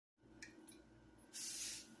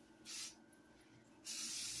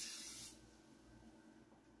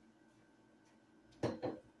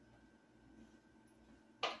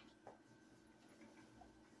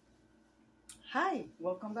Hi,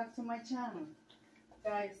 welcome back to my channel.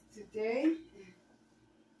 Guys, today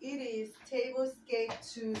it is Tablescape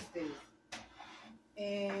Tuesday.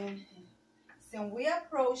 And since we are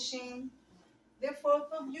approaching the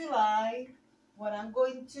 4th of July, what I'm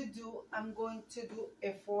going to do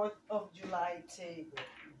a 4th of July table.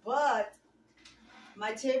 But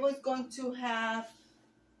my table is going to have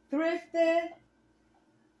thrifted,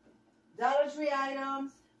 Dollar Tree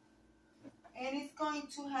items, and it's going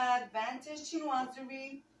to have Vantage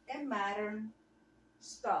chinoiserie and modern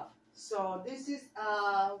stuff. So this is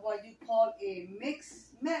what you call a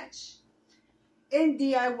mix match and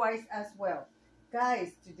DIYs as well.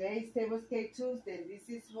 Guys, today is Tablescape Tuesday. This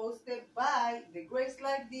is hosted by the Grace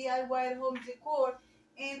Life DIY Home Decor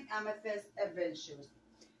and Amethyst Adventures.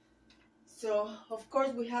 So of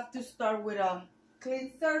course we have to start with a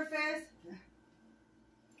clean surface,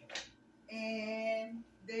 and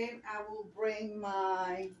then I will bring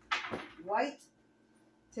my white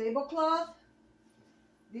tablecloth.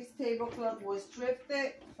 This tablecloth was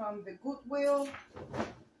thrifted from the Goodwill.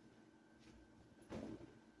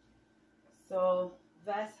 So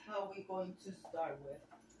that's how we're going to start with.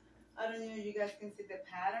 I don't know if you guys can see the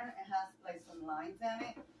pattern. It has like some lines on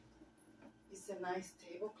it. It's a nice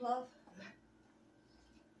tablecloth.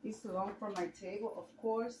 It's long for my table, of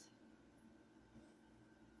course.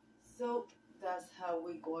 So that's how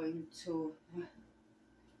we're going to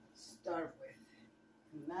start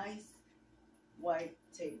with. Nice white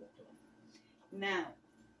tablecloth. Now,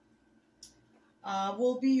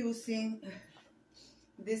 we'll be using,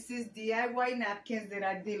 this is DIY napkins that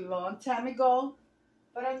I did a long time ago,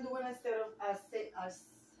 but I'm doing a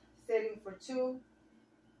setting for two,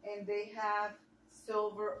 and they have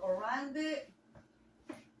silver around it.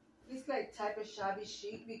 It's like type of shabby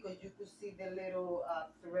chic because you could see the little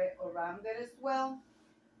thread around it as well.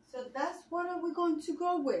 So that's what we're going to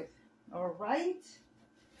go with. All right.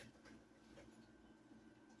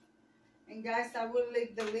 And guys, I will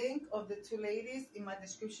leave the link of the two ladies in my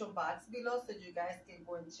description box below so you guys can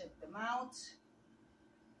go and check them out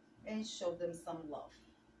and show them some love.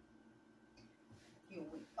 Here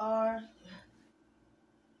we are.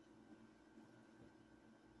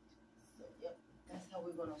 So yep, that's how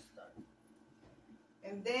we're gonna start.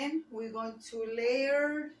 And then we're going to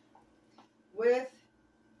layer with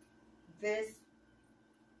this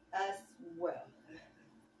as well.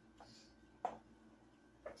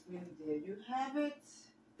 And there you have it.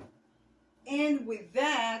 And with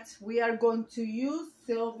that, we are going to use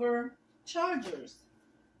silver chargers.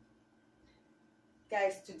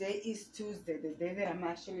 Guys, today is Tuesday, the day that I'm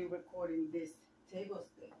actually recording this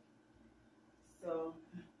Tablescape. So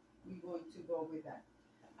we're going to go with that.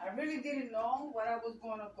 I really didn't know what I was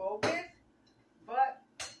going to go with, but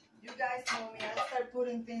you guys know me. I start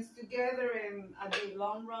putting things together, and at the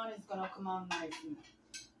long run, it's going to come out nicely.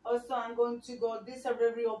 Also, I'm going to go, this is a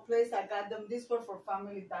very old place. I got them this one for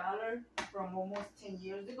Family Dollar from almost 10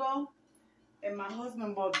 years ago. And my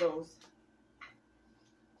husband bought those.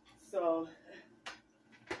 So,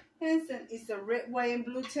 and since it's a red, white, and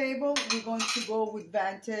blue table, we're going to go with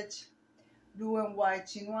Vantage blue and white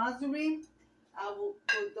chinoiserie. I will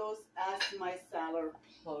put those as my salad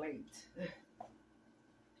plate.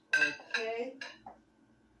 Okay.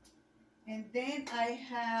 And then I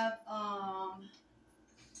have,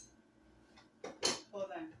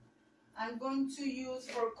 hold on. I'm going to use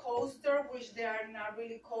for coaster, which they are not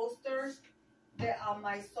really coasters. They are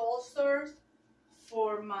my saucers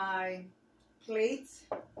for my plates.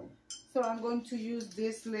 So I'm going to use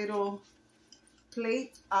this little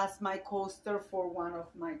plate as my coaster for one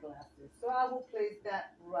of my glasses. So I will place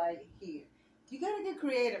that right here. You gotta get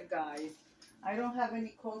creative, guys. I don't have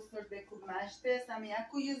any coasters that could match this. I mean, I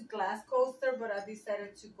could use glass coaster, but I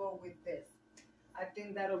decided to go with this. I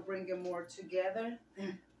think that'll bring it more together.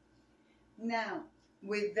 Now,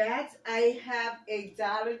 with that, I have a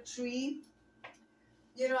Dollar Tree.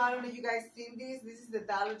 You know, I don't know if you guys seen this. This is the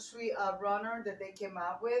Dollar Tree runner that they came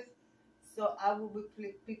out with. So I will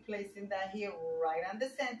be placing that here right on the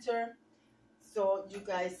center so you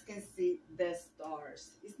guys can see the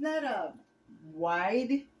stars. It's not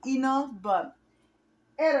wide enough, but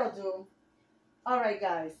it'll do. All right,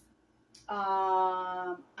 guys.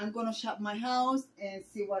 I'm gonna shop my house and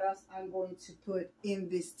see what else I'm going to put in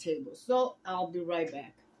this table. So I'll be right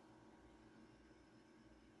back.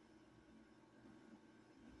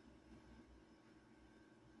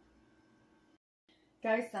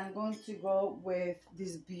 Guys, I'm going to go with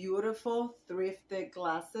these beautiful thrifted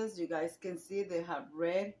glasses. You guys can see they have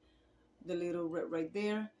red, the little red right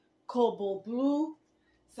there, cobalt blue.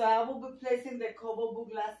 So I will be placing the cobalt blue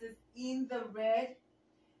glasses in the red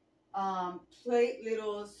plate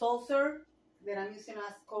little saucer that I'm using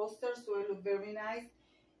as coaster, so it looks very nice.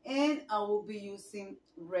 And I will be using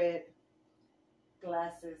red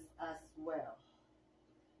glasses as well.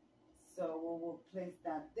 So we will place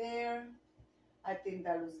that there. I think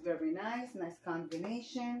that looks very nice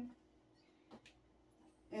combination.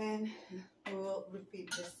 And we'll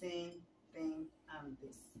repeat the same thing on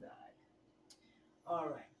this side. All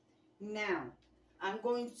right, now I'm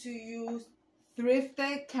going to use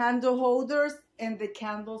thrifted candle holders, and the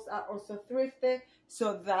candles are also thrifted,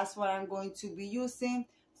 so that's what I'm going to be using.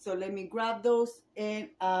 So let me grab those and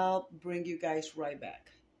I'll bring you guys right back.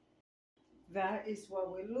 That is what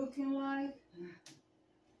we're looking like.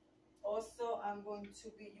 Also, I'm going to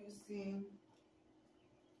be using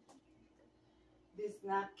these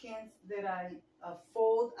napkins that I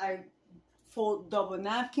fold. I fold double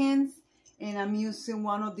napkins, and I'm using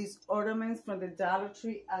one of these ornaments from the Dollar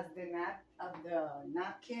Tree as the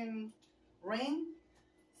napkin ring.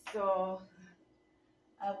 So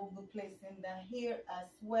I will be placing that here as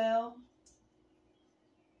well.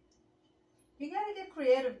 You gotta get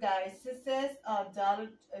creative, guys. It says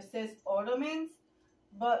it says ornaments,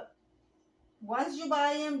 but once you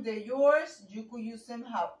buy them, they're yours. You could use them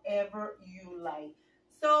however you like.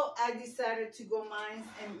 So I decided to go mine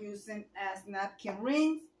and use them as napkin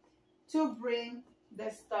rings to bring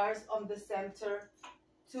the stars on the center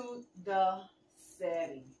to the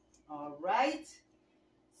setting. All right.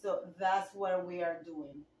 So that's what we are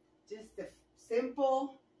doing. Just a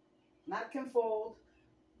simple napkin fold.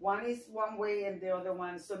 One is one way and the other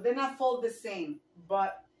one. So they're not fold the same,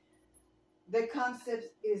 but the concept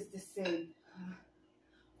is the same.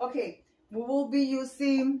 Okay, we will be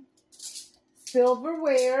using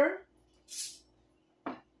silverware.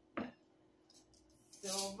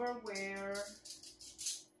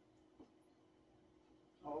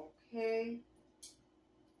 Okay.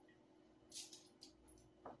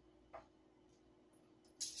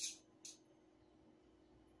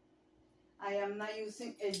 I am not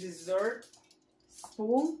using a dessert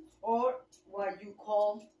spoon or what you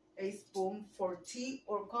call a spoon for tea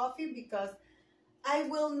or coffee, because I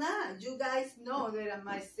will not. You guys know that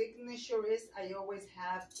my signature is I always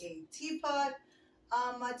have a teapot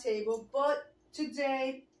on my table, but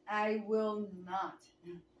today I will not.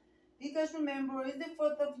 Because remember, it's the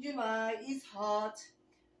 4th of July, it's hot,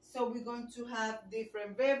 so we're going to have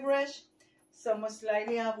different beverage. So most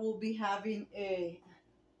likely I will be having a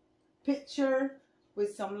pitcher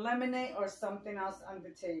with some lemonade or something else on the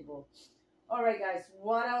table. All right, guys,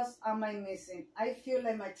 what else am I missing? I feel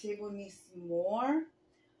like my table needs more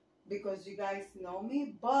because you guys know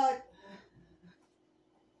me, but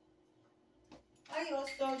I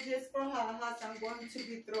also, just for ha-has, I'm going to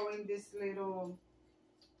be throwing this little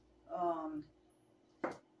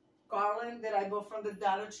garland that I bought from the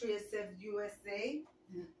Dollar Tree SF USA.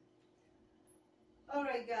 All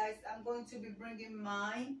right, guys, I'm going to be bringing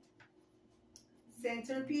my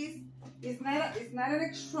centerpiece. It's not an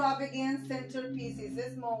extravagant centerpiece. It's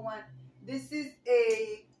a small one. This is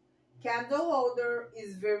a candle holder.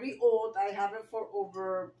 It's very old. I have it for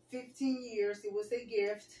over 15 years. It was a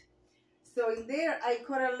gift. So in there, I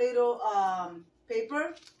cut a little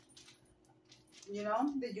paper, you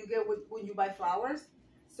know, that you get when you buy flowers.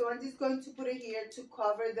 So I'm just going to put it here to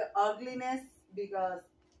cover the ugliness because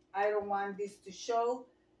I don't want this to show.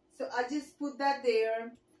 So I just put that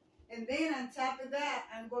there. And then on top of that,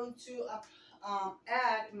 I'm going to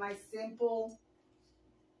add my simple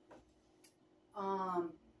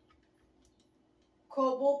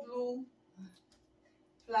cobalt blue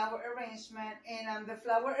flower arrangement. And on the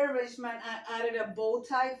flower arrangement, I added a bow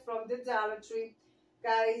tie from the Dollar Tree.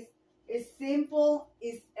 Guys, it's simple,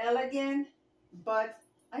 it's elegant, but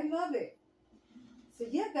I love it. So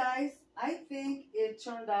yeah, guys, I think it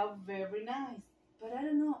turned out very nice. But I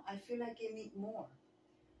don't know, I feel like it needs more.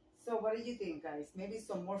 So what do you think, guys? Maybe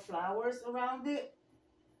some more flowers around it?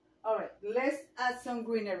 All right, let's add some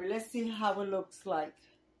greenery. Let's see how it looks like.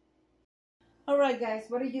 All right, guys,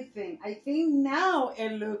 what do you think? I think now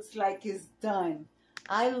it looks like it's done.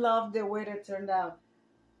 I love the way it turned out.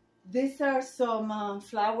 These are some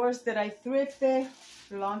flowers that I thrifted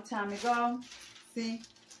a long time ago. See?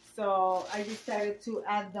 So I decided to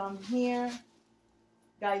add them here.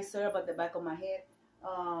 Guys, sorry about the back of my head.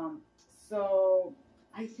 So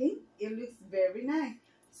I think it looks very nice.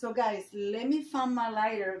 So guys, let me find my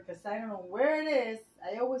lighter because I don't know where it is.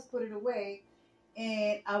 I always put it away.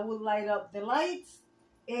 And I will light up the lights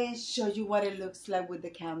and show you what it looks like with the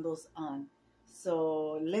candles on.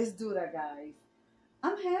 So let's do that, guys.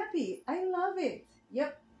 I'm happy. I love it.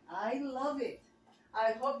 Yep, I love it.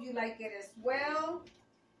 I hope you like it as well.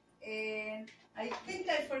 And I think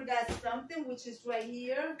I forgot something, which is right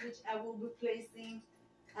here, which I will be placing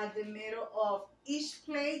at the middle of each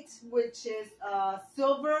plate, which is a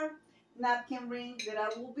silver napkin ring that I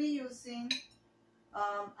will be using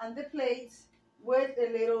on the plate with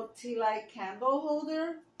a little tea light candle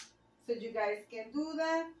holder. So you guys can do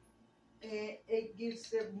that. It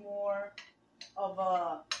gives it more of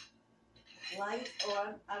a light. Or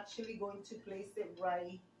I'm actually going to place it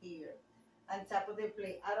right here on top of the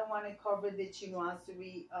plate. I don't want to cover the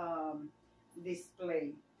chinoiserie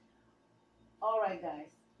display. All right, guys.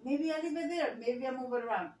 Maybe I leave it there. Maybe I move it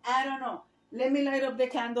around. I don't know. Let me light up the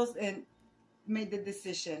candles and make the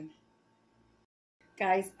decision.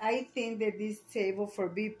 Guys, I think that this table for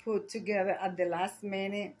be put together at the last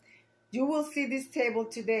minute. You will see this table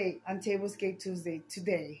today on Tablescape Tuesday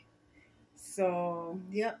today. So,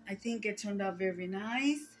 yeah, I think it turned out very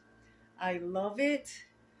nice. I love it.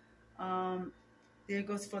 There it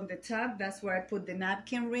goes from the top. That's where I put the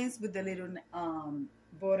napkin rings with the little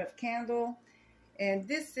board of candle. And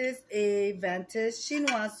this is a Vantage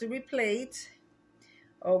chinoiserie plate.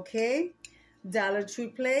 Okay. Dollar Tree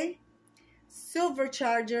plate. Silver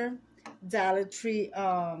charger. Dollar Tree,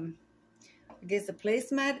 I guess a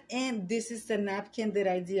placemat. And this is the napkin that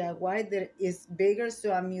I DIY that is bigger.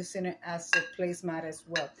 So I'm using it as a placemat as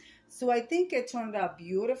well. So I think it turned out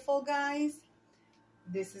beautiful, guys.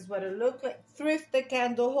 This is what it looked like. Thrifted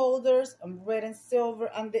candle holders, red and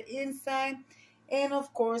silver on the inside. And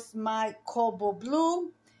of course, my cobalt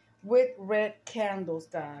blue with red candles,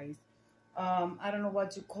 guys. I don't know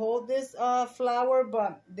what you call this flower,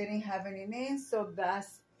 but they didn't have any names. So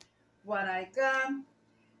that's what I got.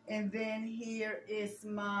 And then here is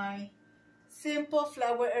my simple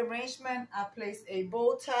flower arrangement. I placed a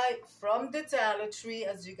bow tie from the Dollar Tree.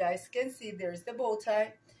 As you guys can see, there's the bow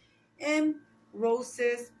tie. And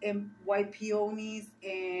roses and white peonies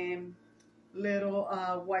and little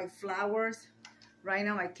white flowers. Right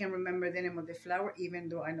now I can't remember the name of the flower, even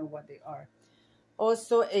though I know what they are.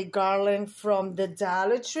 Also a garland from the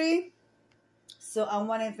Dollar Tree. So I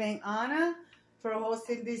want to thank Anna for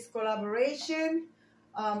hosting this collaboration.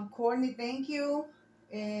 Courtney, thank you.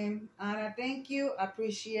 And Anna, thank you. I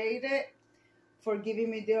appreciate it for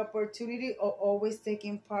giving me the opportunity of always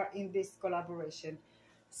taking part in this collaboration.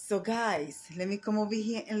 So guys, let me come over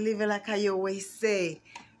here and live it like I always say.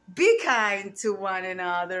 Be kind to one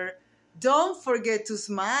another. Don't forget to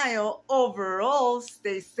smile. Overall,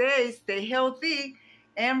 stay safe, stay healthy.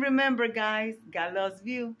 And remember, guys, God loves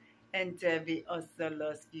you. And Debbie also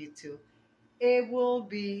loves you too. It will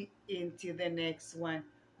be into the next one.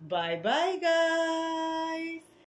 Bye-bye, guys.